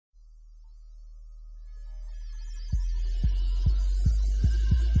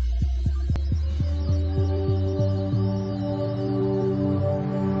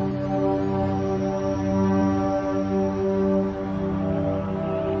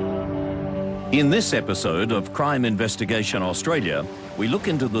In this episode of Crime Investigation Australia, we look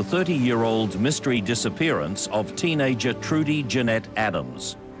into the 30-year-old mystery disappearance of teenager Trudie Jeanette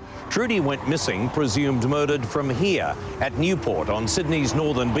Adams. Trudie went missing, presumed murdered from here at Newport on Sydney's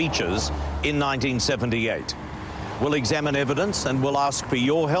northern beaches in 1978. We'll examine evidence and we'll ask for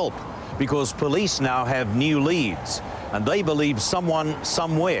your help because police now have new leads and they believe someone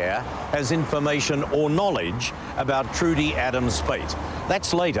somewhere has information or knowledge about Trudie Adams' fate.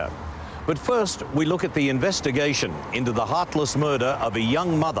 That's later. But first, we look at the investigation into the heartless murder of a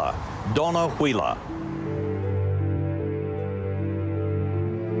young mother, Donna Wheeler.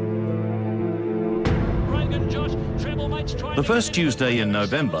 The first Tuesday in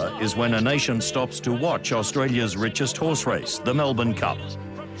November is when a nation stops to watch Australia's richest horse race, the Melbourne Cup.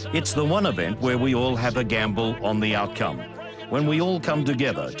 It's the one event where we all have a gamble on the outcome, when we all come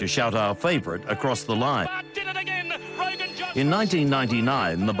together to shout our favourite across the line. In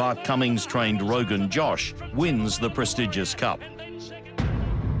 1999, the Bart Cummings-trained Rogan Josh wins the prestigious cup.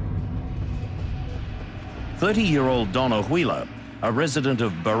 30-year-old Donna Wheeler, a resident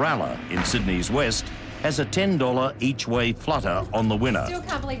of Baralla in Sydney's west, has a $10 each-way flutter on the winner. Still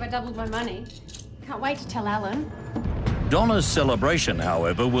can't believe I doubled my money. Can't wait to tell Alan. Donna's celebration,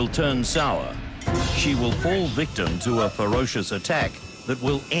 however, will turn sour. She will fall victim to a ferocious attack that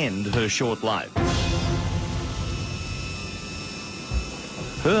will end her short life.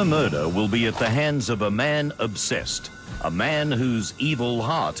 Her murder will be at the hands of a man obsessed, a man whose evil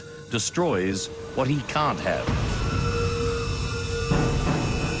heart destroys what he can't have.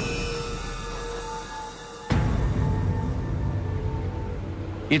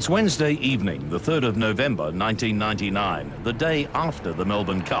 It's Wednesday evening, the 3rd of November, 1999, the day after the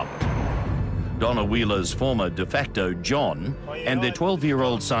Melbourne Cup. Donna Wheeler's former de facto John and their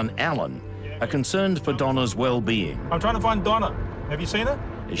 12-year-old son Alan are concerned for Donna's well-being. I'm trying to find Donna. Have you seen her?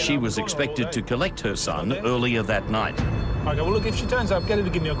 She was expected to collect her son earlier that night. Okay, well, look, if she turns up, get her to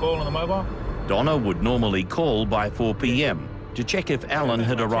give me a call on the mobile. Donna would normally call by 4 p.m. to check if Alan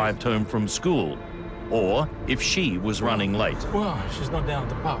had arrived home from school or if she was running late. Well, she's not down at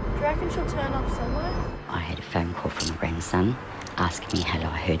the pub. Do you reckon she'll turn up somewhere? I had a phone call from my grandson asking me had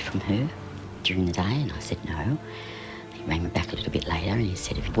I heard from her during the day, and I said no. He rang me back a little bit later and he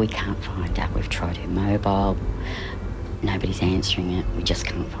said, if we can't find her, we've tried her mobile, nobody's answering it, we just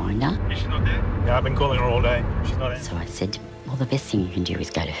can't find her. She's not there? Yeah, I've been calling her all day. She's not there. So I said, well, the best thing you can do is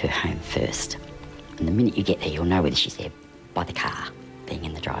go to her home first. And the minute you get there, you'll know whether she's there by the car, being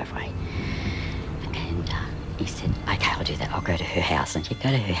in the driveway. And he said, OK, I'll do that. I'll go to her house. And I said, go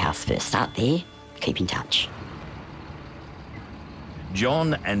to her house first. Start there, keep in touch.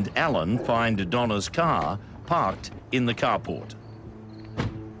 John and Alan find Donna's car parked in the carport.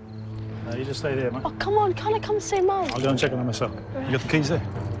 No, you just stay there, mate. Oh, come on, can't I come see Mum? I'll go and check on her myself. You got the keys there?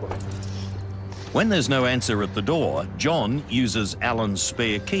 When there's no answer at the door, John uses Alan's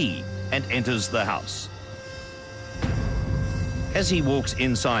spare key and enters the house. As he walks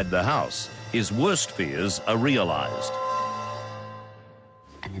inside the house, his worst fears are realised.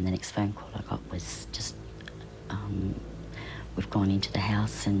 And then the next phone call I got was just, we've gone into the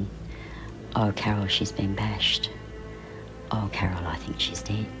house and, oh, Carol, she's been bashed. Oh, Carol, I think she's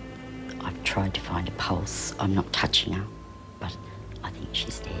dead. I've tried to find a pulse. I'm not touching her, but I think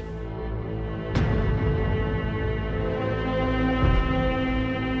she's dead.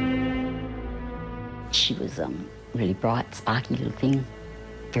 She was really bright, sparky little thing,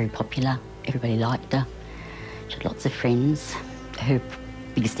 very popular. Everybody liked her. She had lots of friends. Her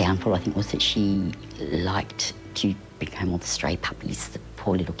biggest downfall, I think, was that she liked to bring home all the stray puppies, the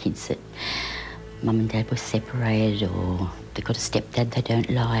poor little kids that Mum and Dad were separated or they've got a stepdad they don't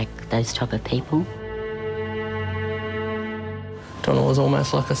like, those type of people. Donna was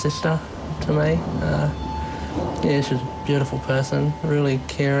almost like a sister to me. Yeah, she's a beautiful person, really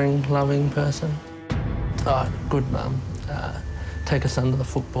caring, loving person. Oh, good mum. Take her son to the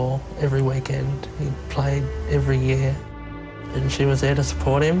football every weekend. He played every year. And she was there to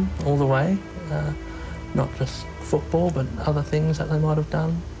support him all the way. Not just football, but other things that they might have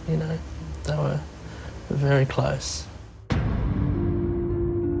done, you know. They were very close.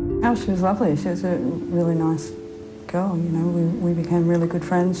 Oh, she was lovely. She was a really nice girl, you know. We became really good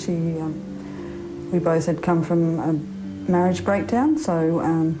friends. We both had come from a marriage breakdown, so,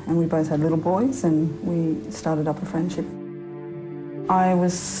 and we both had little boys, and we started up a friendship. I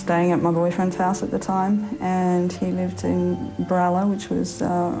was staying at my boyfriend's house at the time, and he lived in Baralla, which was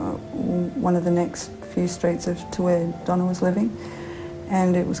one of the next few streets to where Donna was living.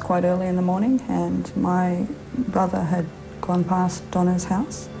 And it was quite early in the morning, and my brother had gone past Donna's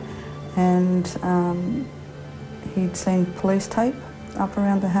house, and he'd seen police tape up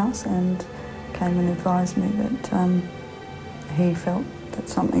around the house, and came and advised me that he felt that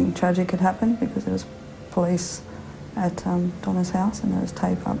something tragic had happened because there was police at Donna's house and there was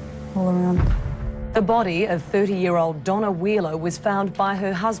tape up all around. The body of 30-year-old Donna Wheeler was found by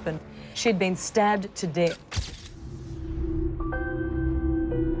her husband. She'd been stabbed to death.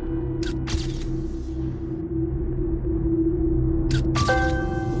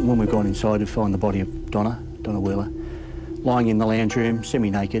 When we've gone inside to find the body of Donna Wheeler, lying in the lounge room,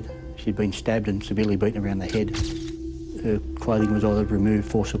 semi-naked. She'd been stabbed and severely beaten around the head. Her clothing was either removed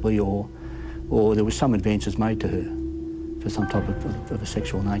forcibly or there was some advances made to her for some type of a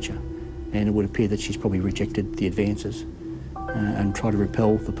sexual nature. And it would appear that she's probably rejected the advances and tried to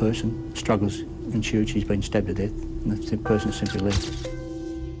repel the person. Struggles ensued, she's been stabbed to death, and the person simply left.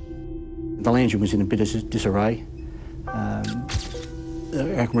 The lounge room was in a bit of disarray. I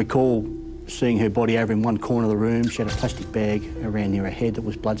can recall seeing her body over in one corner of the room. She had a plastic bag around near her head that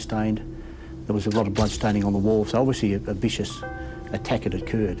was blood-stained. There was a lot of blood staining on the wall, so obviously a vicious attack had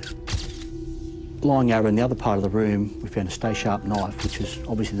occurred. Lying over in the other part of the room, we found a stay-sharp knife, which was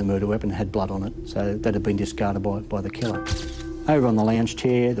obviously the murder weapon, had blood on it, so that had been discarded by the killer. Over on the lounge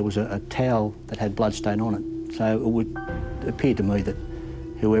chair, there was a towel that had blood stain on it, so it would appear to me that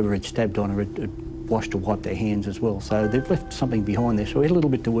whoever had stabbed Donna had washed or wiped their hands as well, so they've left something behind there, so we had a little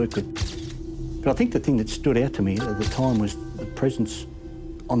bit to work with. But I think the thing that stood out to me at the time was the presence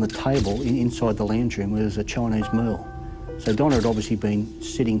on the table inside the lounge room was a Chinese meal. So Donna had obviously been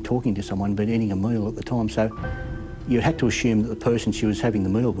sitting talking to someone but eating a meal at the time, so you had to assume that the person she was having the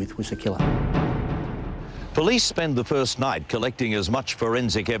meal with was the killer. Police spend the first night collecting as much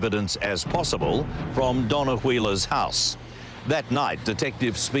forensic evidence as possible from Donna Wheeler's house. That night,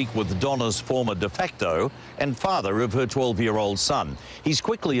 detectives speak with Donna's former de facto and father of her 12-year-old son. He's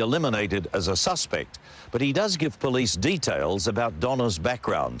quickly eliminated as a suspect, but he does give police details about Donna's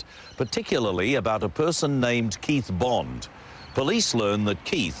background, particularly about a person named Keith Bond. Police learn that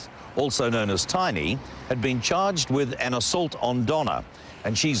Keith, also known as Tiny, had been charged with an assault on Donna,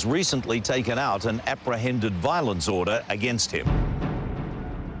 and she's recently taken out an apprehended violence order against him.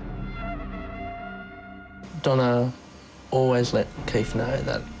 Donna always let Keith know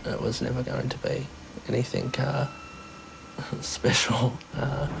that it was never going to be anything special.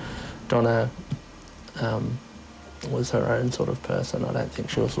 Donna was her own sort of person. I don't think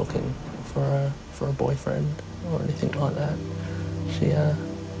she was looking for a boyfriend or anything like that.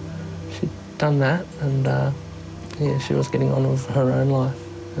 She'd done that, and yeah, she was getting on with her own life,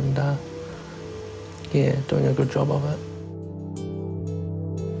 and yeah, doing a good job of it.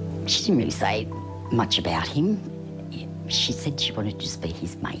 She didn't really say much about him. She said she wanted to just be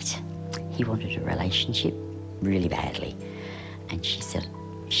his mate. He wanted a relationship really badly. And she said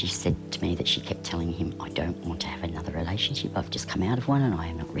to me that she kept telling him, I don't want to have another relationship. I've just come out of one and I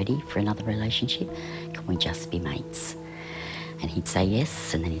am not ready for another relationship. Can we just be mates? And he'd say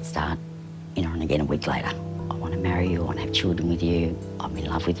yes, and then he'd start, and again a week later, I want to marry you, I want to have children with you, I'm in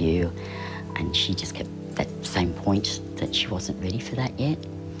love with you. And she just kept that same point that she wasn't ready for that yet.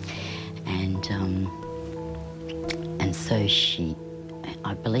 And so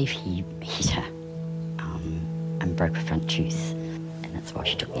I believe he hit her and broke her front tooth, and that's why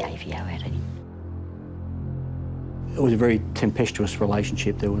she took the AVO out at him. It was a very tempestuous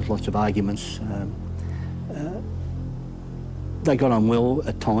relationship. There was lots of arguments. They got on well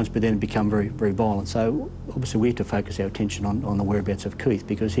at times, but then it became very, very violent. So obviously we had to focus our attention on the whereabouts of Keith,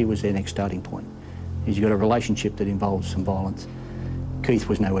 because he was their next starting point. You've got a relationship that involves some violence. Keith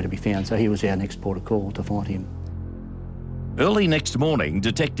was nowhere to be found, so he was our next port of call to find him. Early next morning,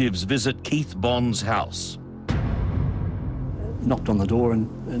 detectives visit Keith Bond's house. Knocked on the door,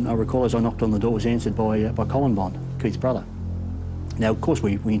 and I recall as I knocked on the door, it was answered by Colin Bond, Keith's brother. Now, of course,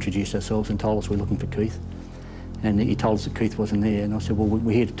 we introduced ourselves and told us we're looking for Keith, and he told us that Keith wasn't there, and I said, well,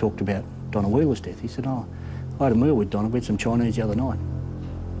 we're here to talk about Donna Wheeler's death. He said, oh, I had a meal with Donna, we had some Chinese the other night.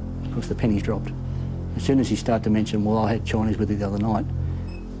 Of course, the pennies dropped. As soon as he started to mention, well, I had Chinese with you the other night,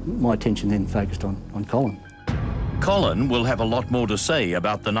 my attention then focused on Colin. Colin will have a lot more to say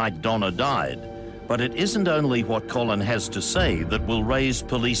about the night Donna died, but it isn't only what Colin has to say that will raise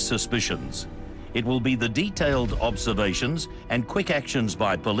police suspicions. It will be the detailed observations and quick actions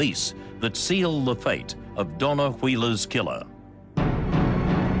by police that seal the fate of Donna Wheeler's killer.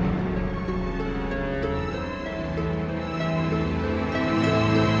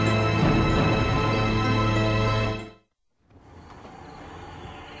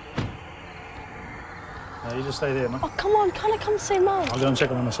 You just stay there, man. Oh, come on, can't I come see Mum? I'll go and check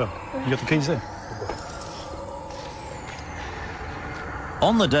on her myself. You got the keys there?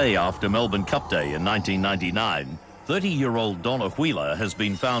 On the day after Melbourne Cup Day in 1999, 30-year-old Donna Wheeler has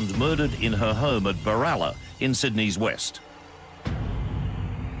been found murdered in her home at Baralla in Sydney's west.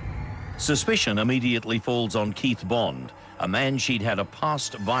 Suspicion immediately falls on Keith Bond, a man she'd had a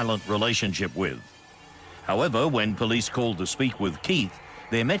past violent relationship with. However, when police called to speak with Keith,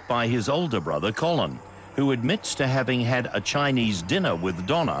 they're met by his older brother, Colin, who admits to having had a Chinese dinner with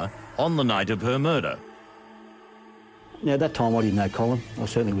Donna on the night of her murder. Now, at that time, I didn't know Colin. I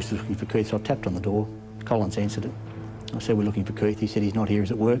certainly was looking for Keith, so I tapped on the door. Colin's answered it. I said, we're looking for Keith. He said he's not here,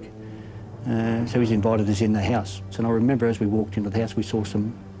 he's at work. So he's invited us in the house. So I remember as we walked into the house, we saw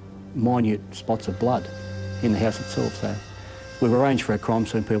some minute spots of blood in the house itself. So we've arranged for our crime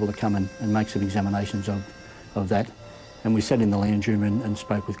scene people to come and make some examinations of that. And we sat in the lounge room and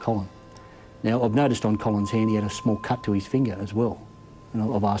spoke with Colin. Now, I've noticed on Colin's hand he had a small cut to his finger as well. And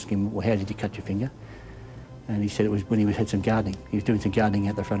I've asked him, well, how did you cut your finger? And he said it was when he had some gardening. He was doing some gardening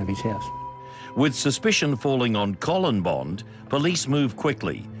at the front of his house. With suspicion falling on Colin Bond, police move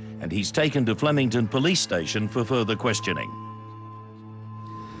quickly, and he's taken to Flemington Police Station for further questioning.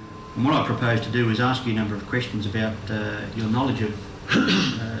 And what I propose to do is ask you a number of questions about your knowledge of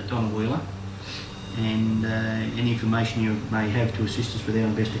Donna Wheeler and any information you may have to assist us with our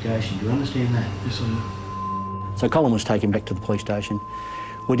investigation. Do you understand that? Yes, I do. So Colin was taken back to the police station.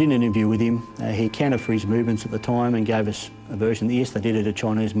 We did an interview with him. He accounted for his movements at the time and gave us a version that, yes, they did at a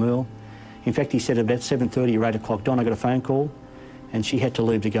Chinese meal. In fact, he said about 7:30 or 8 o'clock, Donna got a phone call and she had to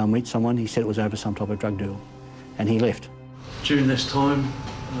leave to go and meet someone. He said it was over some type of drug deal, and he left. During this time,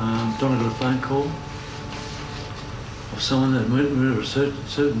 Donna got a phone call of someone that moved at a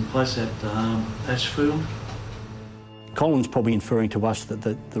certain place at Ashfield. Colin's probably inferring to us that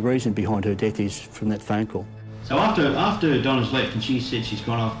the reason behind her death is from that phone call. So after Donna's left and she said she's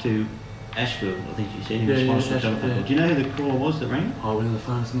gone off to Ashfield, I think she said, in response to the telephone call. Do you know who the caller was that rang? I went on the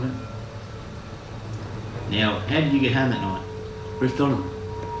phone to them. Now, how did you get home that night? With Donna.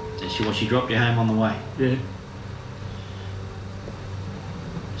 So she dropped you home on the way? Yeah.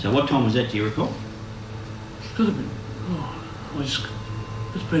 So what time was that, do you recall? Could have been,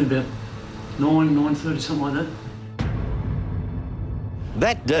 it's been about 9:30, something like that.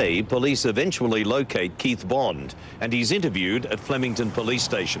 That day, police eventually locate Keith Bond, and he's interviewed at Flemington Police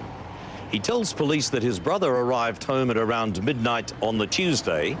Station. He tells police that his brother arrived home at around midnight on the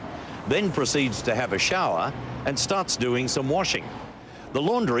Tuesday, then proceeds to have a shower and starts doing some washing. The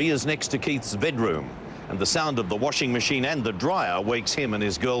laundry is next to Keith's bedroom, and the sound of the washing machine and the dryer wakes him and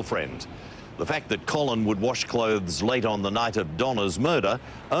his girlfriend. The fact that Colin would wash clothes late on the night of Donna's murder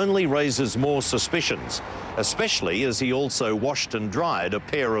only raises more suspicions, especially as he also washed and dried a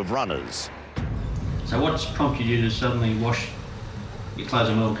pair of runners. So what's prompted you to suddenly wash your clothes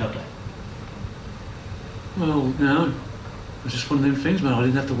on World Cup Day? Well, you know, it was just one of them things, man. I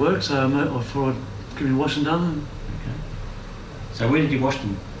didn't have to work, so I thought I'd get my washing done. Okay. So where did you wash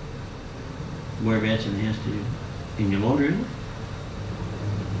them? Whereabouts in the house did you? In your laundry room?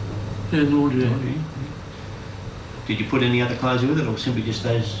 Yeah, in the laundry. Laundry. Did you put any other clothes with it, or simply just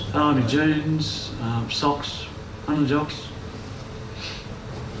those? My jeans, socks, underjocks.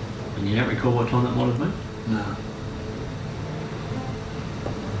 And you don't recall what time that might have been? No.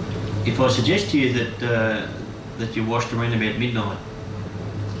 If I suggest to you that you washed around about midnight.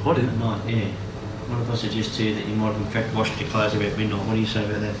 I did? At night, yeah. What if I suggest to you that you might have in fact washed your clothes about midnight? What do you say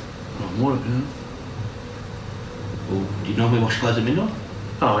about that? I might have been. Well, do you normally wash clothes at midnight?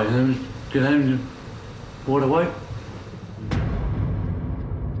 Oh, and then get home and water away.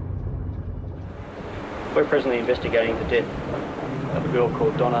 We're presently investigating the death of a girl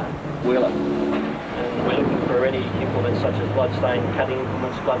called Donna Wheeler. And we're looking for any implements such as bloodstained cutting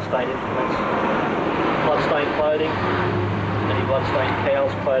implements, bloodstained implements, bloodstained clothing, any bloodstained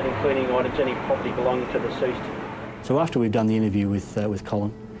towels, clothing, cleaning items, any property belonging to the deceased. So after we've done the interview with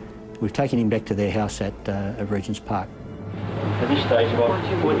Colin, we've taken him back to their house at Regent's Park. At this stage, if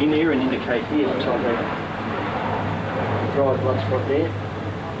I put in here and indicate here, looks like a dry blood spot there.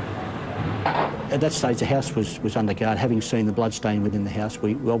 At that stage, the house was under guard. Having seen the blood stain within the house,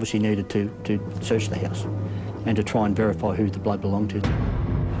 we obviously needed to search the house and to try and verify who the blood belonged to.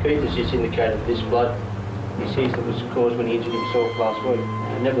 Keith has just indicated this blood he sees that was caused when he injured himself last week.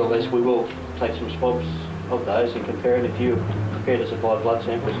 And nevertheless, we will take some swabs of those and compare it if you're prepared to supply blood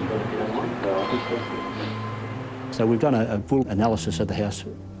samples. So we've done a full analysis of the house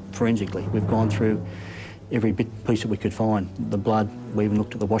forensically. We've gone through every piece that we could find, the blood. We even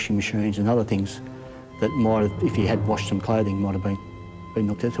looked at the washing machines and other things that might have, if you had washed some clothing, might have been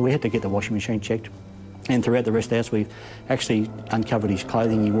looked at. So we had to get the washing machine checked. And throughout the rest of the house, we've actually uncovered his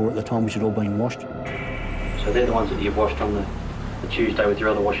clothing he wore at the time, which had all been washed. So they're the ones that you've washed on the Tuesday with your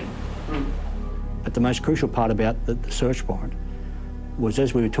other washing? But the most crucial part about the search warrant was,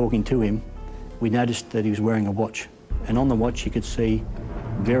 as we were talking to him, we noticed that he was wearing a watch. And on the watch you could see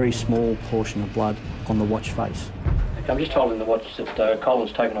a very small portion of blood on the watch face. I'm just holding the watch that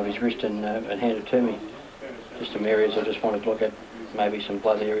Colin's taken off his wrist and handed to me. Just some areas I just wanted to look at, maybe some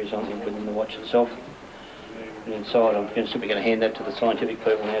blood areas on within the watch itself. And inside I'm simply going to hand that to the scientific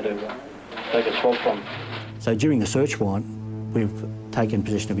people now to take a swab from. So during the search warrant, we've taken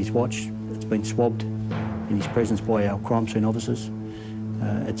possession of his watch. It's been swabbed in his presence by our crime scene officers.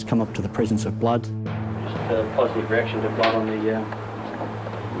 It's come up to the presence of blood. Just a positive reaction to blood on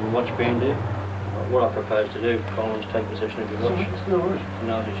the watch band there. What I propose to do, Colin, is take possession of your watch. No worries.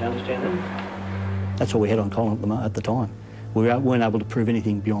 No, did you understand that? That's all we had on Colin at the time. We weren't able to prove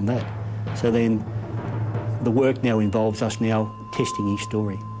anything beyond that. So then the work now involves us now testing his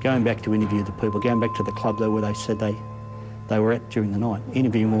story, going back to interview the people, going back to the club where they said they were at during the night,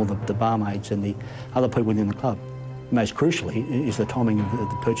 interviewing all the barmaids and the other people within the club. Most crucially is the timing of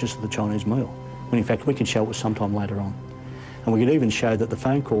the purchase of the Chinese meal, when in fact we can show it was sometime later on. And we could even show that the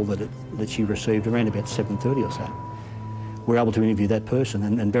phone call that she received around about 7:30 or so, we're able to interview that person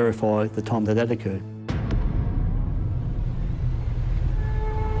and verify the time that occurred.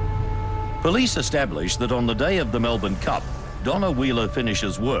 Police established that on the day of the Melbourne Cup, Donna Wheeler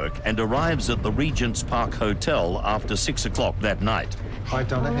finishes work and arrives at the Regent's Park Hotel after 6 o'clock that night. Hi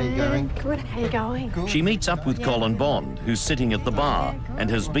Donna, how you going? Good, how you going? Good. She meets up with Colin Bond, who's sitting at the bar and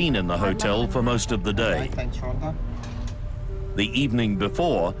has been in the hotel for most of the day. Thanks, Rhonda. The evening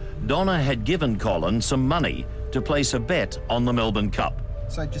before, Donna had given Colin some money to place a bet on the Melbourne Cup.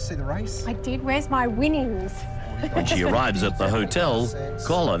 So did you see the race? I did. Where's my winnings? When she arrives at the hotel,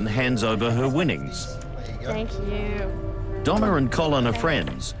 Colin hands over her winnings. Thank you. Donna and Colin are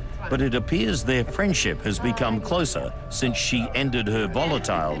friends, but it appears their friendship has become closer since she ended her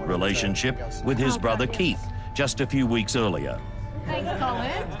volatile relationship with his brother Keith just a few weeks earlier. Thanks,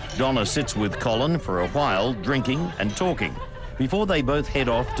 Colin. Donna sits with Colin for a while, drinking and talking, before they both head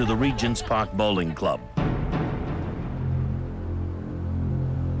off to the Regent's Park Bowling Club.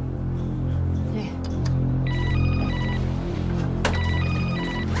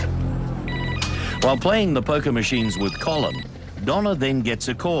 While playing the poker machines with Colin, Donna then gets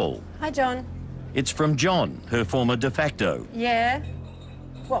a call. Hi, John. It's from John, her former de facto. Yeah?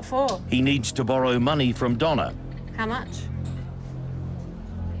 What for? He needs to borrow money from Donna How much?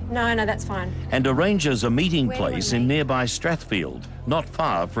 No, that's fine. and arranges a meeting Where do you place wanna in meet? nearby Strathfield, not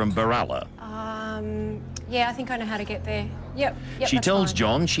far from Berala. Yeah, I think I know how to get there. Yep, She that's tells fine.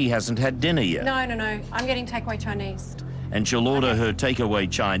 John she hasn't had dinner yet, No, I'm getting takeaway Chinese. and she'll order her takeaway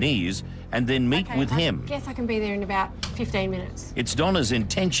Chinese and then meet Okay, with him. I guess I can be there in about 15 minutes. It's Donna's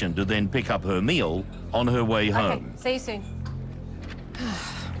intention to then pick up her meal on her way Okay, home. see you soon.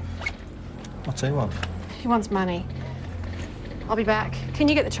 I'll tell you what. He wants money. I'll be back. Can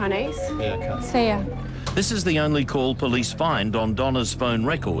you get the Chinese? Yeah, okay. See ya. This is the only call police find on Donna's phone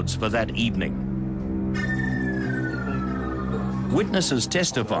records for that evening. Witnesses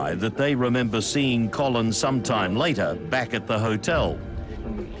testify that they remember seeing Colin sometime later back at the hotel.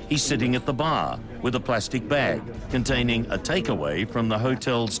 He's sitting at the bar with a plastic bag containing a takeaway from the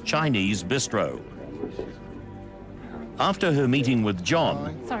hotel's Chinese bistro. After her meeting with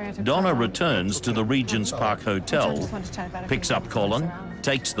John, Sorry, I took Donna so long. returns to the Regent's Park Hotel, just wanted to chat about a picks few up things. Colin,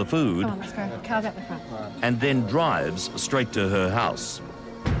 takes the food, Come on, let's go. Car's out the front. and then drives straight to her house.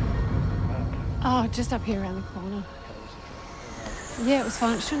 Oh, just up here around the corner. Yeah, it was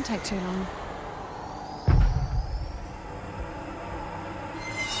fine. It shouldn't take too long.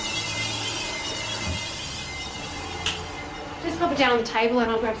 Just pop it down on the table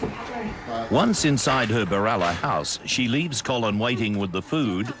and I'll grab some cutlery. Once inside her Berala house, she leaves Colin waiting with the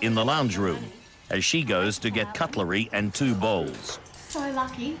food in the lounge room as she goes to get cutlery and 2 bowls. So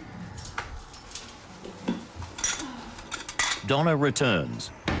lucky. Donna returns.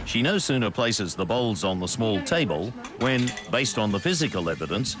 She no sooner places the bowls on the small table when, based on the physical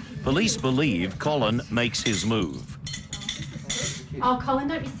evidence, police believe Colin makes his move. Oh, Colin,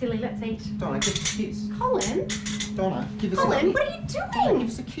 don't be silly. Let's eat. Donna, give us a kiss. Colin? Donna, give us a Colin, kiss. what are you doing? Donna, give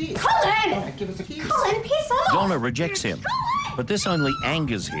us a kiss. Colin! Donna, give us a kiss. Colin, piss off! Donna rejects him, but this only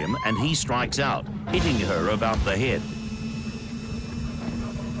angers him and he strikes out, hitting her about the head.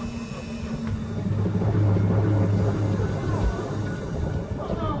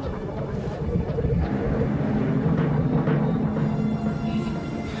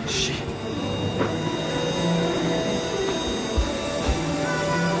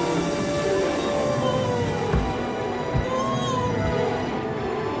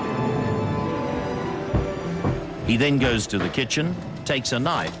 He then goes to the kitchen, takes a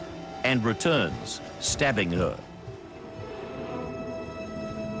knife, and returns, stabbing her.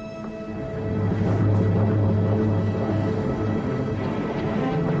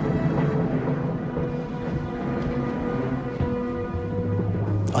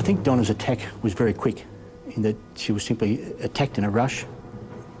 I think Donna's attack was very quick in that she was simply attacked in a rush,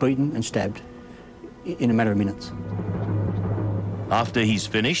 beaten and stabbed in a matter of minutes. After he's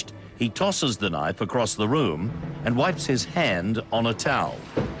finished, he tosses the knife across the room and wipes his hand on a towel.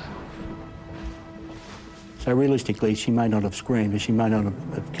 So realistically, she may not have screamed, and she may not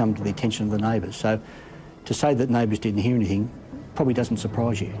have come to the attention of the neighbours. So to say that neighbours didn't hear anything probably doesn't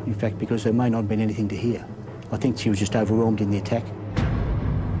surprise you, in fact, because there may not have been anything to hear. I think she was just overwhelmed in the attack.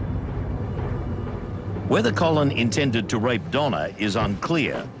 Whether Colin intended to rape Donna is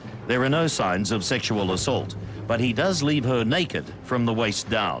unclear. There are no signs of sexual assault, but he does leave her naked from the waist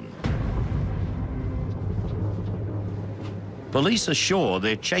down. Police are sure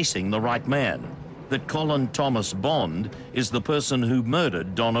they're chasing the right man, that Colin Thomas Bond is the person who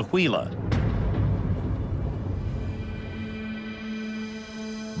murdered Donna Wheeler.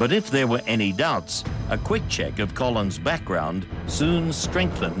 But if there were any doubts, a quick check of Colin's background soon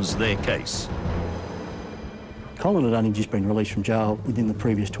strengthens their case. Colin had only just been released from jail within the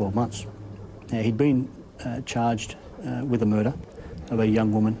previous 12 months. Now, he'd been charged with a murder of a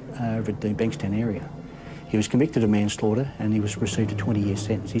young woman over at the Bankstown area. He was convicted of manslaughter and he was received a 20-year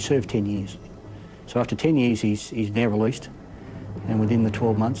sentence. He served 10 years. So after 10 years, he's now released, and within the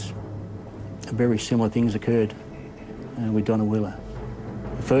 12 months, very similar things occurred with Donna Wheeler.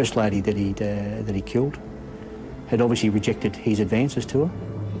 The first lady that he killed had obviously rejected his advances to her,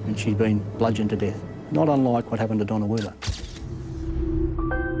 and she'd been bludgeoned to death. Not unlike what happened to Donna Wheeler.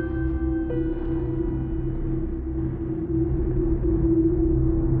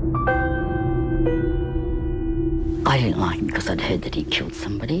 I didn't like him because I'd heard that he killed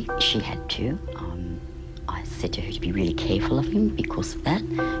somebody. She had to. I said to her to be really careful of him because of that.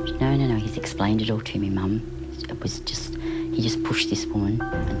 She said, no, he's explained it all to me, Mum. It was just, he just pushed this woman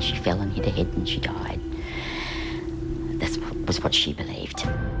and she fell and hit her head and she died. That was what she believed.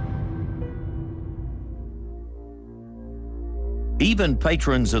 Even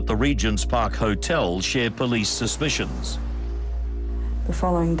patrons at the Regent's Park Hotel share police suspicions. The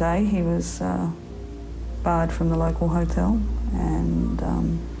following day, he was barred from the local hotel, and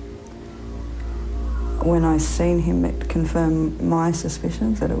when I seen him, it confirmed my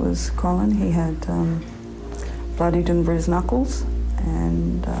suspicions that it was Colin. He had bloodied and bruised knuckles,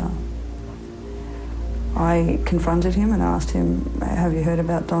 and I confronted him and asked him, have you heard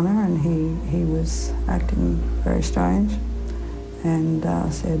about Donna? And he was acting very strange, and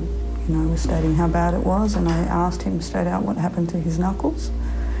said, was stating how bad it was, and I asked him straight out what happened to his knuckles,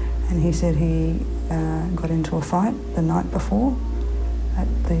 and he said he got into a fight the night before at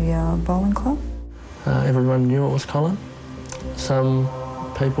the bowling club. Everyone knew it was Colin. Some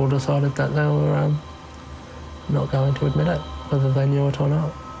people decided that they were not going to admit it, whether they knew it or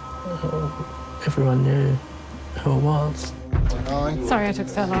not. Everyone knew who it was. Sorry I took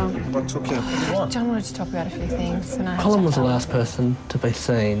so long. What took you? John wanted to talk about a few things. And Colin was the last person to be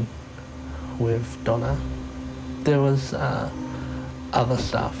seen with Donna. There was other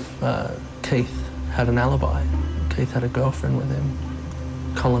stuff. Keith had an alibi. Keith had a girlfriend with him.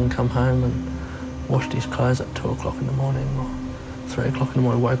 Colin come home and washed his clothes at 2 o'clock in the morning or 3 o'clock in the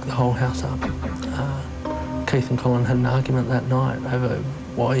morning, woke the whole house up. Keith and Colin had an argument that night over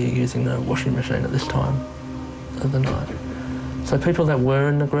why you're using the washing machine at this time of the night. So people that were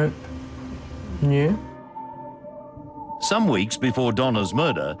in the group knew. Some weeks before Donna's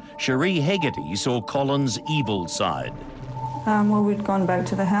murder, Cherie Hegarty saw Colin's evil side. Well, we'd gone back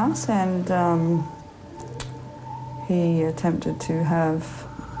to the house and he attempted to have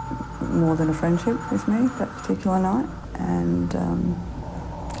more than a friendship with me that particular night, and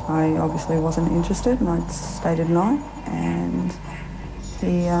I obviously wasn't interested, and I stated no, and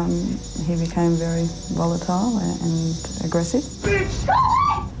he became very volatile and aggressive.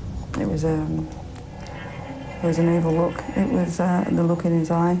 It was an evil look. It was the look in his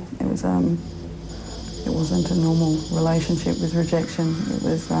eye. It wasn't a normal relationship with rejection. It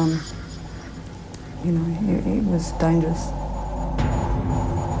was, it was dangerous.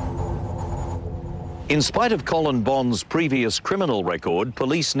 In spite of Colin Bond's previous criminal record,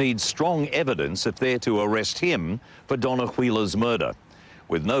 police need strong evidence if they're to arrest him for Donna Wheeler's murder.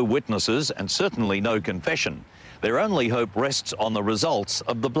 With no witnesses and certainly no confession, their only hope rests on the results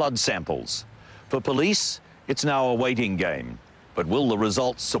of the blood samples. For police, it's now a waiting game. But will the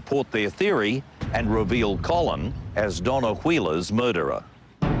results support their theory and reveal Colin as Donna Wheeler's murderer?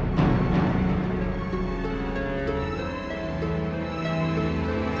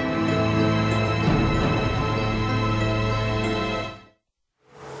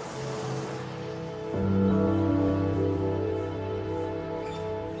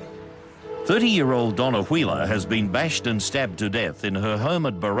 30-year-old Donna Wheeler has been bashed and stabbed to death in her home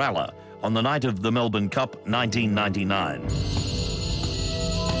at Baralla on the night of the Melbourne Cup 1999.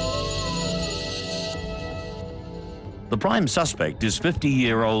 The prime suspect is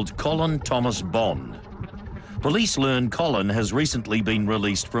 50-year-old Colin Thomas Bond. Police learn Colin has recently been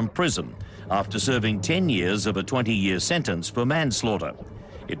released from prison after serving 10 years of a 20-year sentence for manslaughter.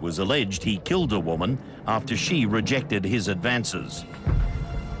 It was alleged he killed a woman after she rejected his advances.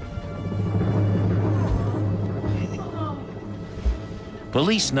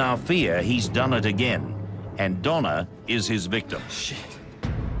 Police now fear he's done it again, and Donna is his victim.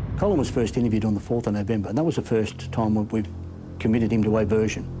 Colin was first interviewed on the 4th of November, and that was the first time we committed him to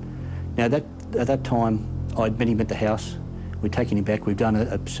aversion. Now, at that time, I'd met him at the house. We'd taken him back. We've done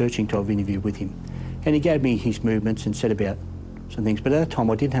a searching type of interview with him. And he gave me his movements and said about some things. But at that time,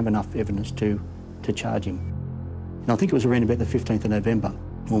 I didn't have enough evidence to charge him. And I think it was around about the 15th of November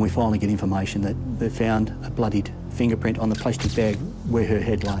when we finally get information that they found a bloodied fingerprint on the plastic bag where her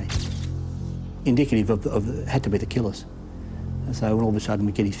head lay. Indicative of had to be the killer's. And so all of a sudden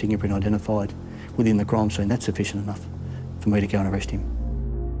we get his fingerprint identified within the crime scene. That's sufficient enough for me to go and arrest him.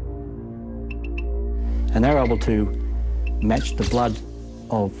 And they were able to match the blood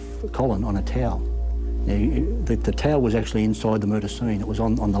of Colin on a towel. Now, the towel was actually inside the murder scene. It was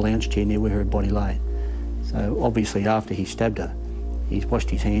on the lounge chair near where her body lay. So obviously after he stabbed her, he's washed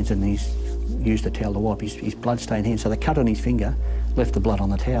his hands and he's used the towel to wipe his blood-stained hands. So the cut on his finger left the blood on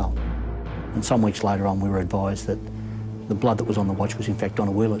the towel. And some weeks later on we were advised that the blood that was on the watch was in fact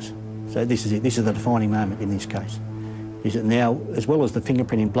Donna Wheeler's. So this is it. This is the defining moment in this case. Is that now, as well as the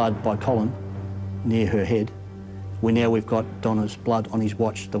fingerprinting blood by Colin near her head, we've got Donna's blood on his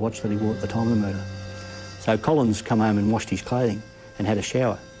watch, the watch that he wore at the time of the murder. So Colin's come home and washed his clothing and had a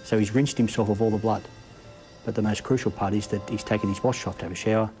shower. So he's rinsed himself of all the blood. But the most crucial part is that he's taken his watch off to have a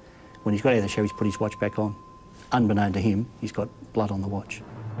shower. When he's got out of the shower, he's put his watch back on. Unbeknown to him, he's got blood on the watch.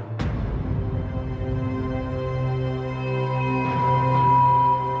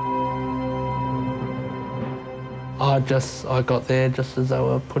 I got there just as they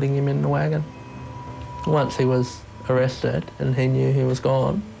were putting him in the wagon. Once he was arrested and he knew he was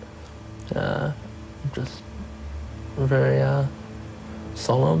gone, just very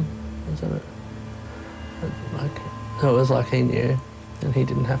solemn, isn't it? It was like he knew, and he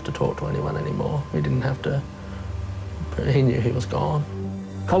didn't have to talk to anyone anymore. He didn't have to, he knew he was gone.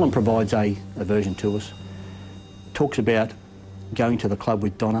 Colin provides a version to us, talks about going to the club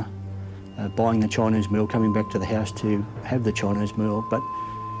with Donna, buying the Chinese meal, coming back to the house to have the Chinese meal, but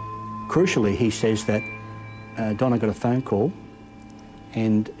crucially he says that Donna got a phone call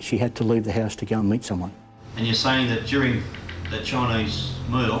and she had to leave the house to go and meet someone. And you're saying that during the Chinese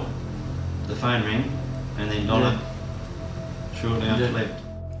meal, the phone rang and then Donna shortly after left?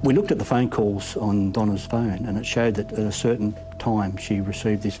 We looked at the phone calls on Donna's phone and it showed that at a certain time she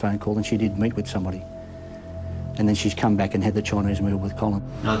received this phone call and she did meet with somebody. And then she's come back and had the Chinese meal with Colin.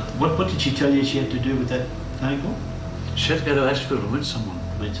 Now, what did she tell you she had to do with that phone call? She had to go to Ashfield and meet someone.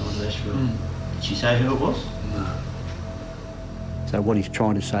 Meet someone at Ashfield. Did she say who it was? No. So what he's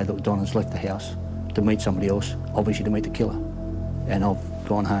trying to say that Donna's left the house to meet somebody else, obviously to meet the killer, and I've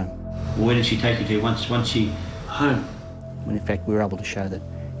gone home. Well, where did she take you to once she... Home. When in fact we were able to show that,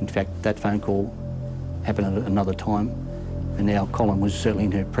 in fact, that phone call happened at another time, and now Colin was certainly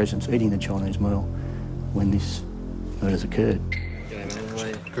in her presence eating the Chinese meal when this murders occurred.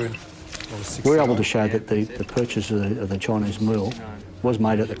 Good. We were able to show that the purchase of the Chinese meal was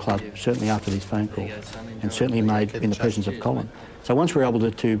made at the club, certainly after this phone call, and certainly made in the presence of Colin. So once we were able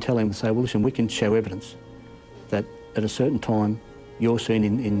to tell him, say, well, listen, we can show evidence that at a certain time you're seen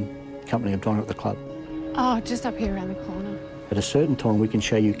in company of Donna at the club. Oh, just up here around the corner. At a certain time we can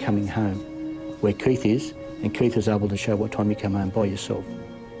show you coming home, where Keith is, and Keith is able to show what time you come home by yourself.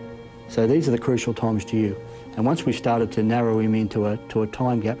 So these are the crucial times to you. And once we started to narrow him into a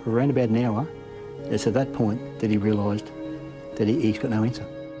time gap around about an hour, it's at that point that he realised that he's got no answer.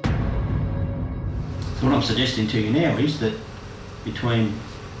 So what I'm suggesting to you now is that between,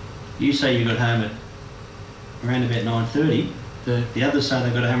 you say you got home at around about 9:30, the others say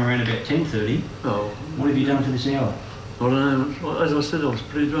they got home around about 10:30. Oh. What have you done for this hour? I don't know. As I said, I was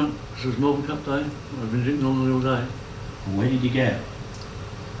pretty drunk. This was Melbourne Cup day. I've been drinking all day. And where did you go?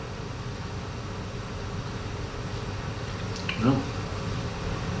 No.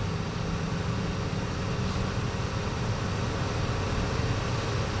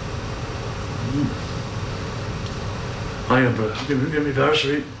 Hang on, bro. Get me embarrassed,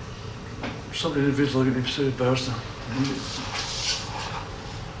 right? Somebody individual get me so embarrassed.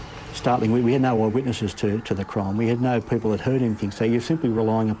 Startling, we had no eyewitnesses to the crime. We had no people that heard anything, so you're simply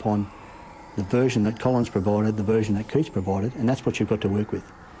relying upon the version that Collins provided, the version that Keats provided, and that's what you've got to work with.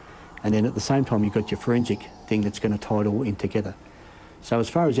 And then at the same time, you've got your forensic thing that's going to tie it all in together. So as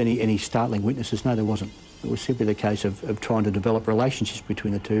far as any startling witnesses, no, there wasn't. It was simply the case of trying to develop relationships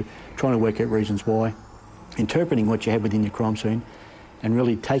between the two, trying to work out reasons why, interpreting what you had within your crime scene, and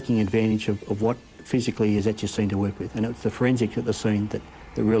really taking advantage of what physically is at your scene to work with. And it's the forensics at the scene that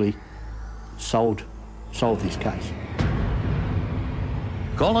really solved this case.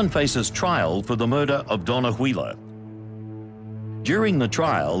 Colin faces trial for the murder of Donna Wheeler. During the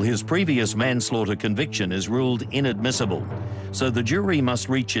trial, his previous manslaughter conviction is ruled inadmissible, so the jury must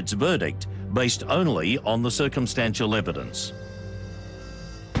reach its verdict based only on the circumstantial evidence.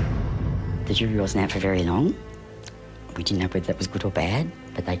 The jury wasn't out for very long. We didn't know whether that was good or bad,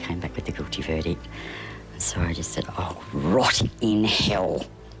 but they came back with the guilty verdict. And so I just said, oh, rot in hell.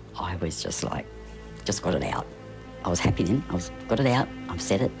 I was just like, just got it out. I was happy then. Got it out. I've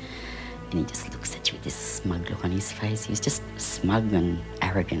said it. And he just looks at you with this smug look on his face. He was just smug and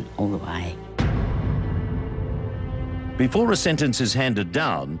arrogant all the way. Before a sentence is handed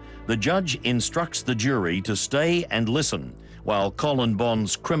down, the judge instructs the jury to stay and listen while Colin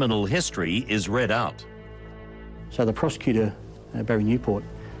Bond's criminal history is read out. So the prosecutor, Barry Newport,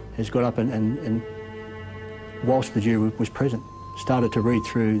 has got up and whilst the jury was present, started to read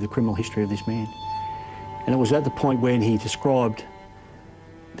through the criminal history of this man. And it was at the point when he described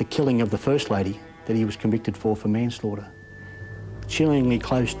the killing of the First Lady that he was convicted for manslaughter. Chillingly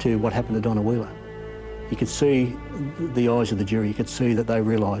close to what happened to Donna Wheeler. You could see the eyes of the jury, you could see that they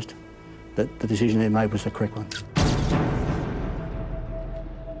realised that the decision they made was the correct one.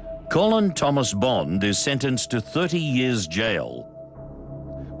 Colin Thomas Bond is sentenced to 30 years jail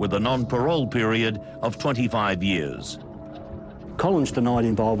with a non-parole period of 25 years. Colin's denied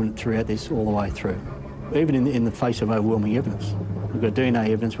involvement throughout this all the way through, even in the face of overwhelming evidence. We've got DNA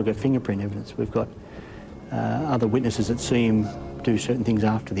evidence, we've got fingerprint evidence, we've got other witnesses that see him do certain things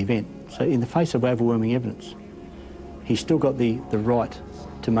after the event. So in the face of overwhelming evidence, he's still got the right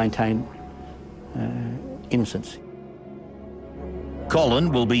to maintain innocence.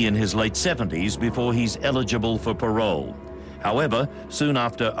 Colin will be in his late 70s before he's eligible for parole. However, soon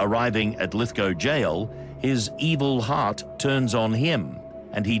after arriving at Lithgow Jail, his evil heart turns on him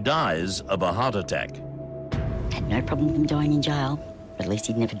and he dies of a heart attack. Had no problem with him dying in jail, but at least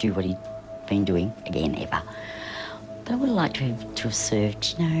he'd never do what he'd been doing again, ever. But I would have liked to have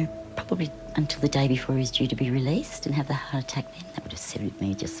served, you know, probably until the day before he was due to be released and have the heart attack then. That would have suited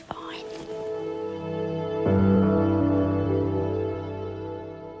me just fine.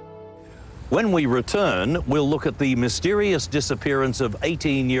 When we return, we'll look at the mysterious disappearance of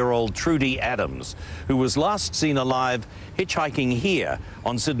 18-year-old Trudie Adams, who was last seen alive hitchhiking here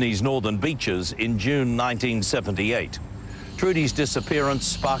on Sydney's northern beaches in June 1978. Trudie's disappearance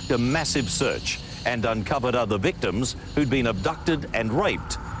sparked a massive search and uncovered other victims who'd been abducted and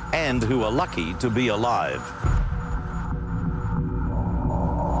raped and who are lucky to be alive.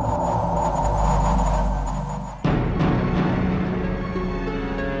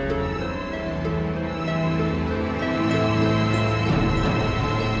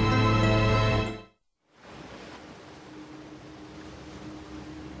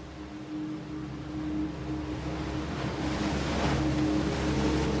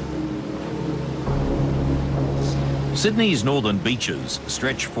 Sydney's northern beaches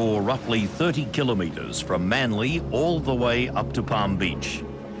stretch for roughly 30 kilometres from Manly all the way up to Palm Beach.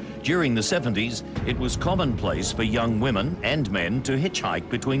 During the 70s, it was commonplace for young women and men to hitchhike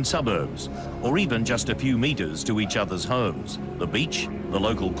between suburbs, or even just a few metres to each other's homes, the beach, the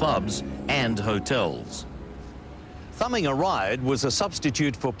local clubs and hotels. Thumbing a ride was a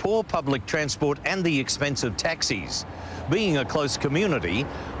substitute for poor public transport and the expense of taxis. Being a close community,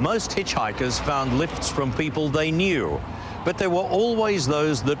 most hitchhikers found lifts from people they knew, but there were always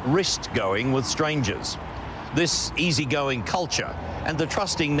those that risked going with strangers. This easygoing culture and the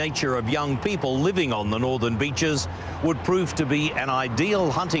trusting nature of young people living on the northern beaches would prove to be an ideal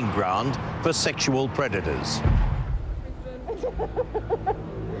hunting ground for sexual predators.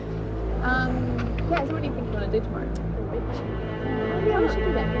 Yeah, so what do you think you want to do tomorrow? Yeah, we should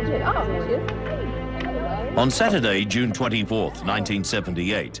do that. Oh, there she is. On Saturday, June 24th,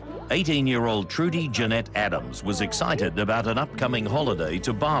 1978, 18-year-old Trudie Jeanette Adams was excited about an upcoming holiday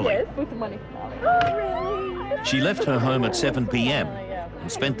to Bali. Yes, with the money from Bali. Oh, really? She left her home at 7 p.m. and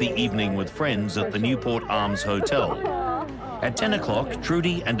spent the evening with friends at the Newport Arms Hotel. At 10 o'clock,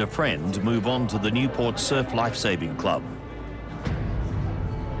 Trudie and a friend move on to the Newport Surf Lifesaving Club.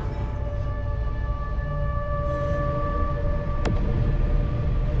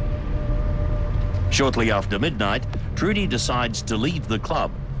 Shortly after midnight, Trudie decides to leave the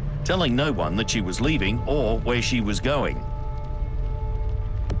club, telling no one that she was leaving or where she was going.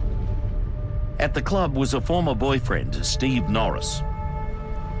 At the club was a former boyfriend, Steve Norris.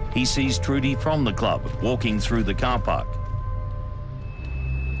 He sees Trudie from the club, walking through the car park.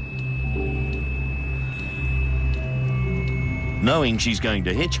 Knowing she's going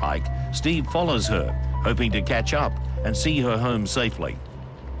to hitchhike, Steve follows her, hoping to catch up and see her home safely.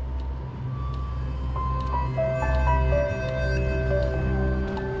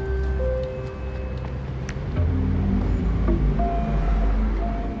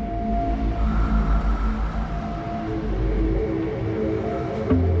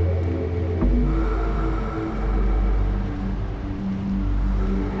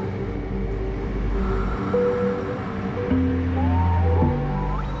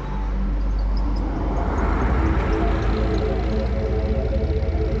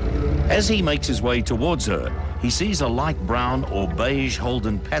 As he makes his way towards her, he sees a light brown or beige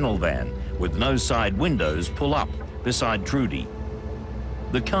Holden panel van with no side windows pull up beside Trudie.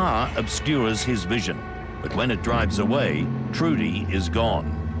 The car obscures his vision, but when it drives away, Trudie is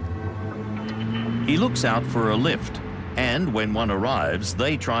gone. He looks out for a lift, and when one arrives,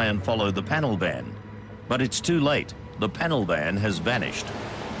 they try and follow the panel van. But it's too late. The panel van has vanished.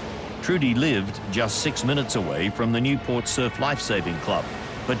 Trudie lived just 6 minutes away from the Newport Surf Lifesaving Club,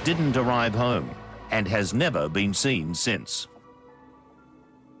 but didn't arrive home and has never been seen since.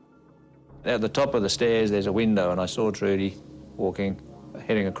 At the top of the stairs, there's a window, and I saw Trudie walking,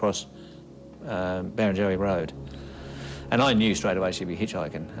 heading across Barrenjoey Road. And I knew straight away she'd be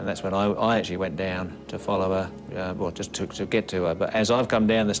hitchhiking, and that's when I actually went down to follow her, well, just to get to her. But as I've come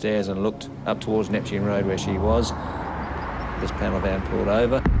down the stairs and looked up towards Neptune Road where she was, this panel van pulled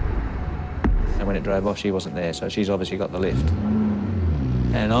over, and when it drove off, she wasn't there, so she's obviously got the lift.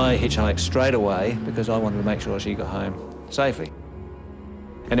 And I hitchhiked straight away because I wanted to make sure she got home safely.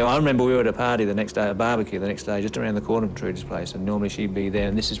 And I remember we were at a party the next day, a barbecue the next day, just around the corner from Trudie's place, and normally she'd be there,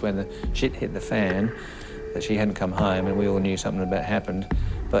 and this is when the shit hit the fan, that she hadn't come home, and we all knew something about happened.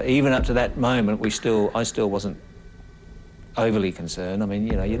 But even up to that moment, I still wasn't overly concerned. I mean,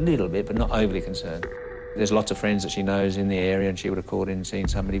 you know, you're a little bit, but not overly concerned. There's lots of friends that she knows in the area, and she would have called in and seen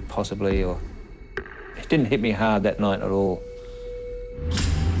somebody possibly, or... It didn't hit me hard that night at all.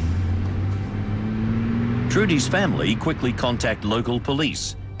 Trudie's family quickly contact local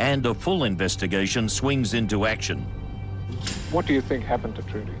police, and a full investigation swings into action. What do you think happened to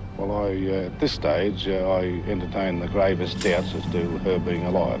Trudie? Well, at this stage, I entertain the gravest doubts as to her being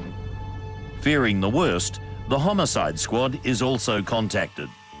alive. Fearing the worst, the homicide squad is also contacted.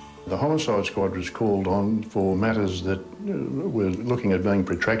 The homicide squad was called on for matters that were looking at being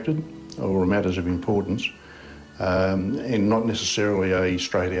protracted or matters of importance, and not necessarily a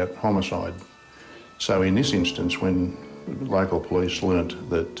straight-out homicide. So in this instance, when local police learnt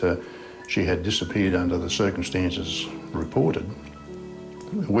that she had disappeared under the circumstances reported,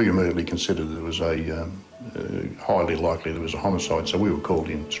 we immediately considered it was highly likely there was a homicide, so we were called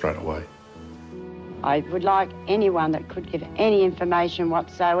in straight away. I would like anyone that could give any information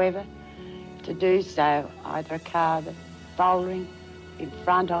whatsoever to do so. Either a car that bouldering in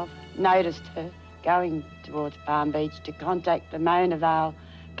front of noticed her going towards Palm Beach to contact the Mona Vale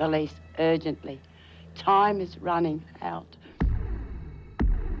police urgently. Time is running out.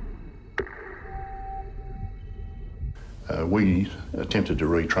 We attempted to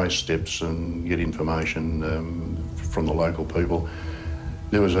retrace steps and get information from the local people.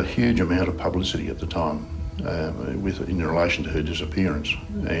 There was a huge amount of publicity at the time in relation to her disappearance,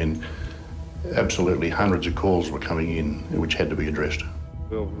 and absolutely hundreds of calls were coming in which had to be addressed.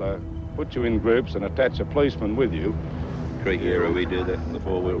 We'll put you in groups and attach a policeman with you. Creek area, we do that in the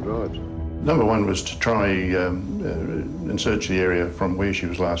four-wheel drives. Number one was to try and search the area from where she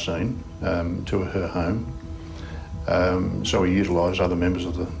was last seen to her home. So we utilised other members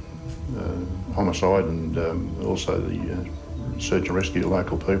of the homicide and also the search and rescue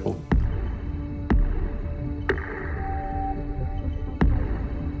local people.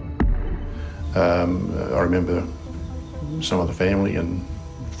 I remember some of the family and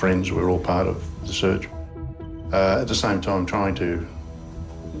friends were all part of the search. At the same time, trying to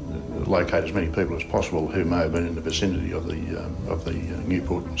locate as many people as possible who may have been in the vicinity of the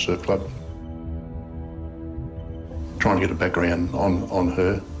Newport Surf Club. Trying to get a background on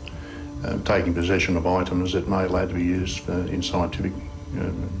her, taking possession of items that may later be used in scientific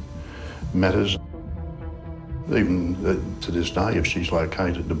matters. Even to this day, if she's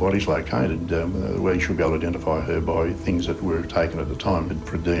located, the body's located, we should be able to identify her by things that were taken at the time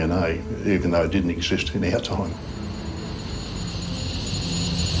for DNA, even though it didn't exist in our time.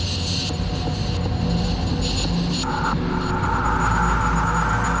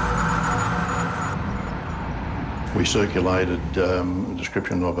 We circulated a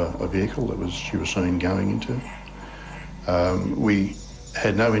description of a vehicle that she was seen going into. We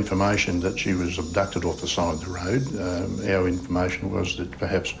had no information that she was abducted off the side of the road. Our information was that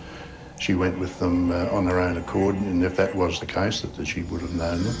perhaps she went with them on her own accord, and if that was the case, that she would have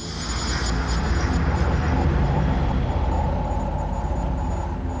known them.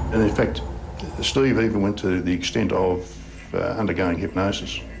 And in fact, Steve even went to the extent of undergoing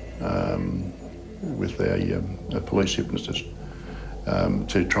hypnosis with our police hypnotist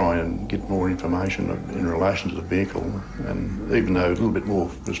to try and get more information in relation to the vehicle. And even though a little bit more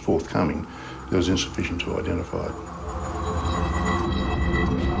was forthcoming, it was insufficient to identify it.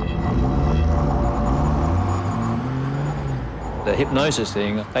 The hypnosis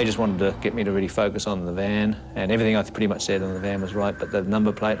thing, they just wanted to get me to really focus on the van, and everything I pretty much said on the van was right, but the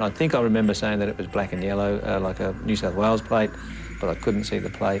number plate, and I think I remember saying that it was black and yellow, like a New South Wales plate, but I couldn't see the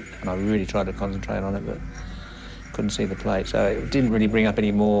plate, and I really tried to concentrate on it, but couldn't see the plate, so it didn't really bring up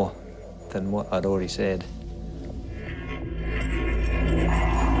any more than what I'd already said.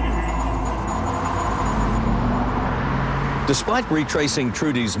 Despite retracing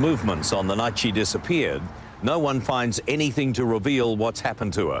Trudie's movements on the night she disappeared, no one finds anything to reveal what's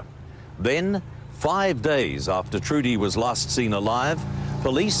happened to her. Then, 5 days after Trudie was last seen alive,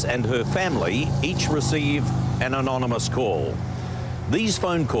 police and her family each receive an anonymous call. These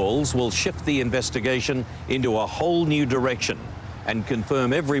phone calls will shift the investigation into a whole new direction and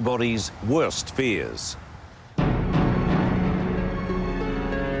confirm everybody's worst fears.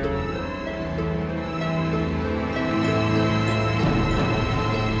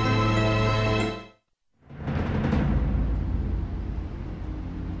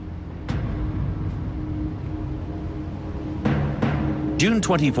 June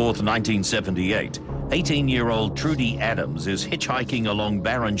 24th, 1978, 18-year-old Trudie Adams is hitchhiking along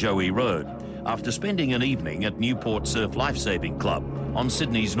Barrenjoey Road after spending an evening at Newport Surf Lifesaving Club on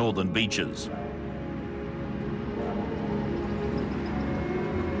Sydney's northern beaches.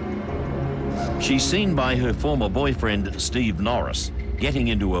 She's seen by her former boyfriend, Steve Norris, getting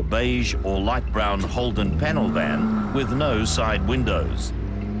into a beige or light brown Holden panel van with no side windows.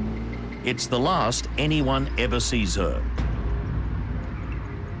 It's the last anyone ever sees her.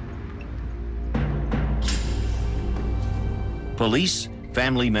 Police,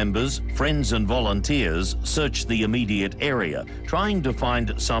 family members, friends and volunteers search the immediate area, trying to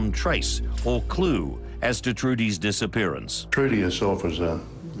find some trace or clue as to Trudie's disappearance. Trudie herself was a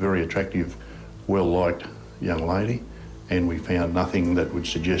very attractive, well-liked young lady, and we found nothing that would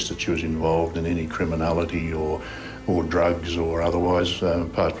suggest that she was involved in any criminality or drugs or otherwise,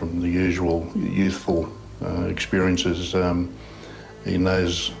 apart from the usual youthful experiences in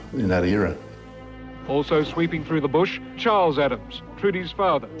that era. Also sweeping through the bush, Charles Adams, Trudie's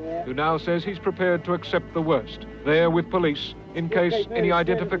father, who now says he's prepared to accept the worst, there with police in case any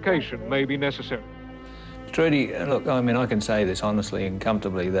identification may be necessary. Trudie, look, I mean, I can say this honestly and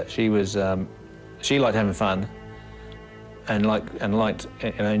comfortably that she was, she liked having fun and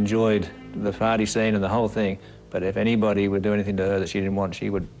enjoyed the party scene and the whole thing, but if anybody would do anything to her that she didn't want,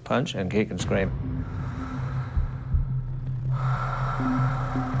 she would punch and kick and scream.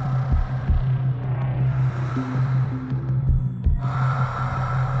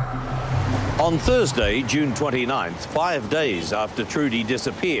 On Thursday, June 29th, 5 days after Trudie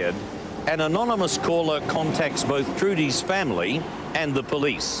disappeared, an anonymous caller contacts both Trudie's family and the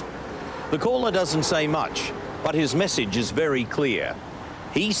police. The caller doesn't say much, but his message is very clear.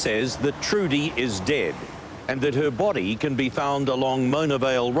 He says that Trudie is dead and that her body can be found along Mona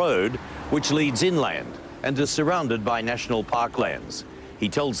Vale Road, which leads inland and is surrounded by national parklands. He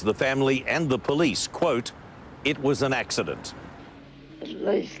tells the family and the police, quote, "It was an accident." At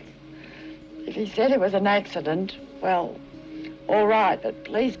least, if he said it was an accident, well, all right, but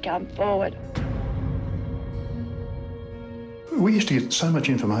please come forward. We used to get so much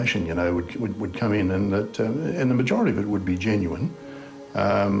information, you know, would come in, and that, and the majority of it would be genuine.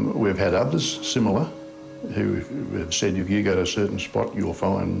 We've had others similar who have said if you go to a certain spot, you'll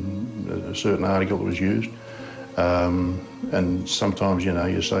find a certain article that was used. And sometimes, you know,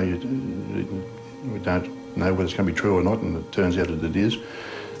 you say we don't know whether it's going to be true or not, and it turns out that it is.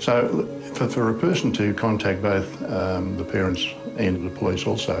 So for a person to contact both the parents and the police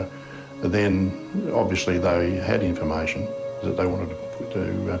also, then obviously they had information that they wanted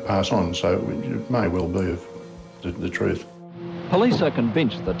to pass on, so it may well be the truth. Police are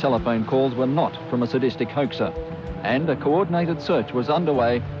convinced the telephone calls were not from a sadistic hoaxer, and a coordinated search was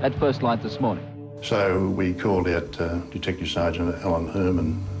underway at first light this morning. So we called out Detective Sergeant Alan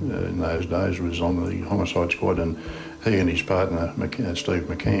Herman, in those days was on the homicide squad, and he and his partner Steve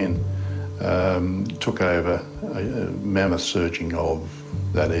McCann took over a mammoth searching of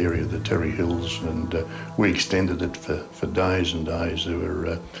that area, the Terry Hills, and we extended it for days and days. There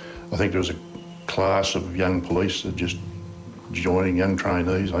were, I think there was a class of young police that just joining, young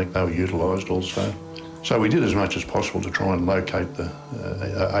trainees. I think they were utilised also. So we did as much as possible to try and locate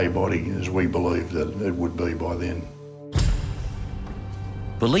a body as we believed that it would be by then.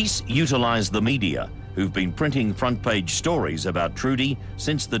 Police utilised the media, who've been printing front-page stories about Trudie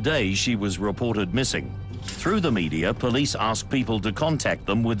since the day she was reported missing. Through the media, police ask people to contact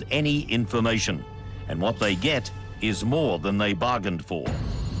them with any information, and what they get is more than they bargained for.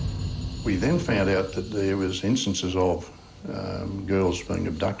 We then found out that there was instances of girls being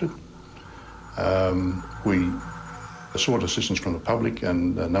abducted. We sought assistance from the public,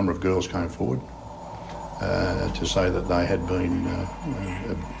 and a number of girls came forward to say that they had been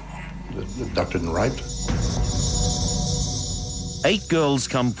abducted and raped. 8 girls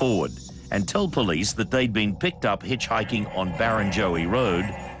come forward and tell police that they'd been picked up hitchhiking on Barrenjoey Road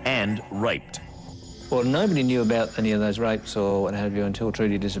and raped. Well, nobody knew about any of those rapes or what have you until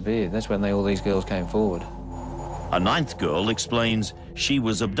Trudie disappeared. That's when all these girls came forward. A 9th girl explains she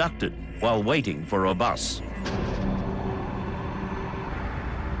was abducted while waiting for a bus.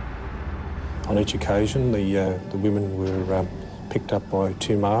 On each occasion, the women were picked up by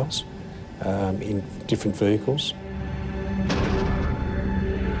 2 males in different vehicles.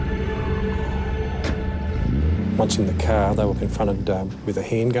 Once in the car, they were confronted with a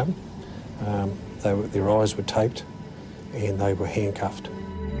handgun. Their eyes were taped and they were handcuffed.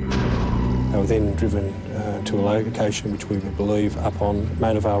 They were then driven to a location which we would believe up on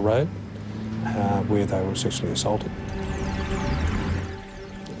Monavale Road, where they were sexually assaulted.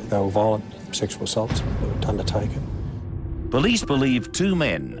 They were violent sexual assaults that were undertaken. Police believe 2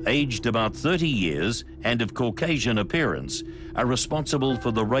 men, aged about 30 years and of Caucasian appearance, are responsible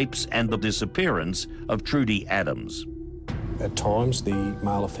for the rapes and the disappearance of Trudie Adams. At times, the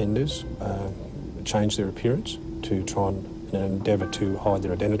male offenders changed their appearance to try and endeavour to hide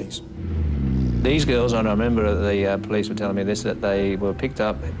their identities. These girls, and I remember the police were telling me this, that they were picked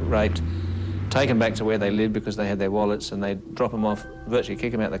up, raped, taken back to where they lived because they had their wallets, and they'd drop them off, virtually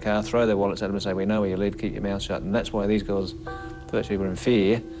kick them out of the car, throw their wallets at them and say, "We know where you live, keep your mouth shut." And that's why these girls virtually were in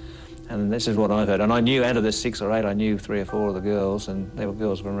fear. And this is what I've heard. And I knew out of the 6 or 8, I knew 3 or 4 of the girls, and they were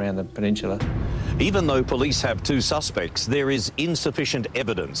girls from around the peninsula. Even though police have 2 suspects, there is insufficient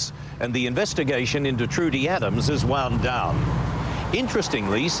evidence, and the investigation into Trudie Adams is wound down.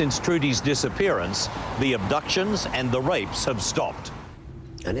 Interestingly, since Trudie's disappearance, the abductions and the rapes have stopped.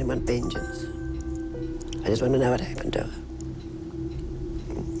 I didn't want vengeance. I just want to know what happened to her.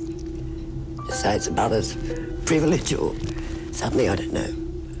 Just say it's about as privilege or something, I don't know.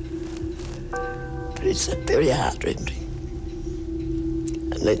 But it's very heart-rending.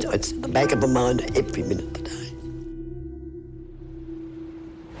 And it's in the back of my mind every minute today.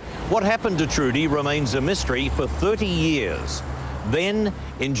 What happened to Trudie remains a mystery for 30 years. Then,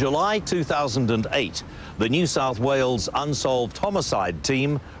 in July 2008, the New South Wales Unsolved Homicide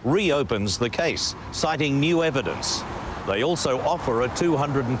Team reopens the case, citing new evidence. They also offer a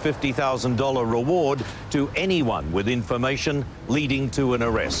 $250,000 reward to anyone with information leading to an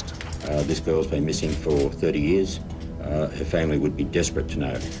arrest. This girl's been missing for 30 years. Her family would be desperate to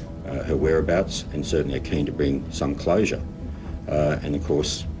know her whereabouts and certainly are keen to bring some closure. And of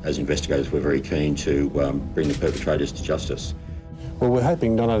course, as investigators, we're very keen to bring the perpetrators to justice. Well, we're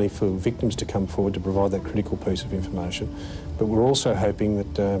hoping not only for victims to come forward to provide that critical piece of information, but we're also hoping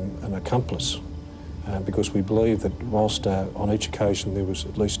that an accomplice, because we believe that whilst on each occasion there was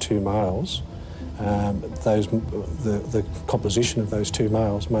at least 2 males, the composition of those 2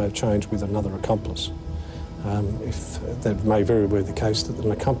 males may have changed with another accomplice. If that may very well be the case that an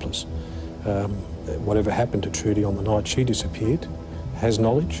accomplice, whatever happened to Trudie on the night she disappeared, has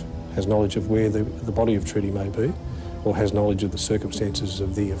knowledge of where the body of Trudie may be, or has knowledge of the circumstances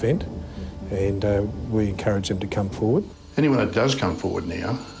of the event, and we encourage them to come forward. Anyone that does come forward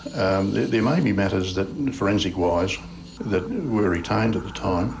now, there may be matters that, forensic-wise, that were retained at the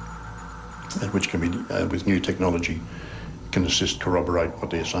time, which can be, with new technology, can assist corroborate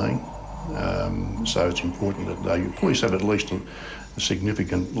what they're saying. So it's important that the police have at least a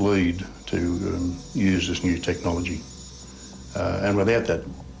significant lead to use this new technology. And without that,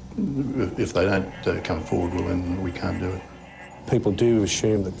 if they don't come forward, well, then we can't do it. People do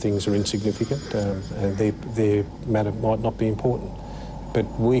assume that things are insignificant and their matter might not be important. But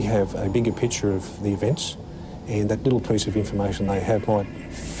we have a bigger picture of the events, and that little piece of information they have might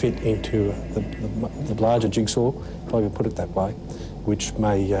fit into the larger jigsaw, if I can put it that way, which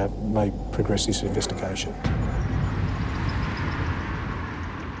may progress this investigation.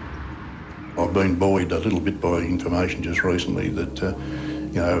 I've been buoyed a little bit by information just recently that,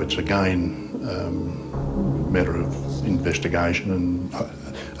 you know, it's again a matter of investigation, and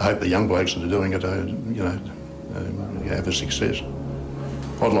I hope the young blokes that are doing it, you know, have a success.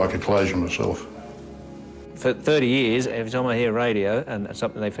 I'd like a closure myself. For 30 years, every time I hear radio and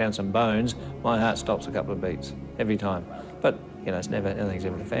something they found some bones, my heart stops a couple of beats every time. But you know, it's never, nothing's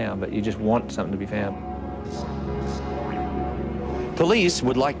ever found. But you just want something to be found. Police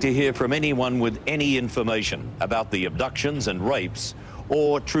would like to hear from anyone with any information about the abductions and rapes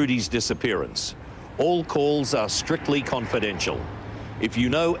or Trudie's disappearance. All calls are strictly confidential. If you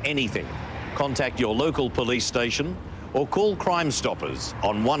know anything, contact your local police station or call Crime Stoppers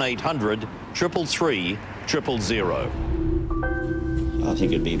on 1800 333 000. I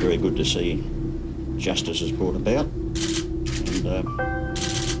think it'd be very good to see justice is brought about, and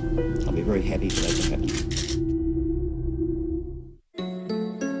I'll be very happy for that to happen.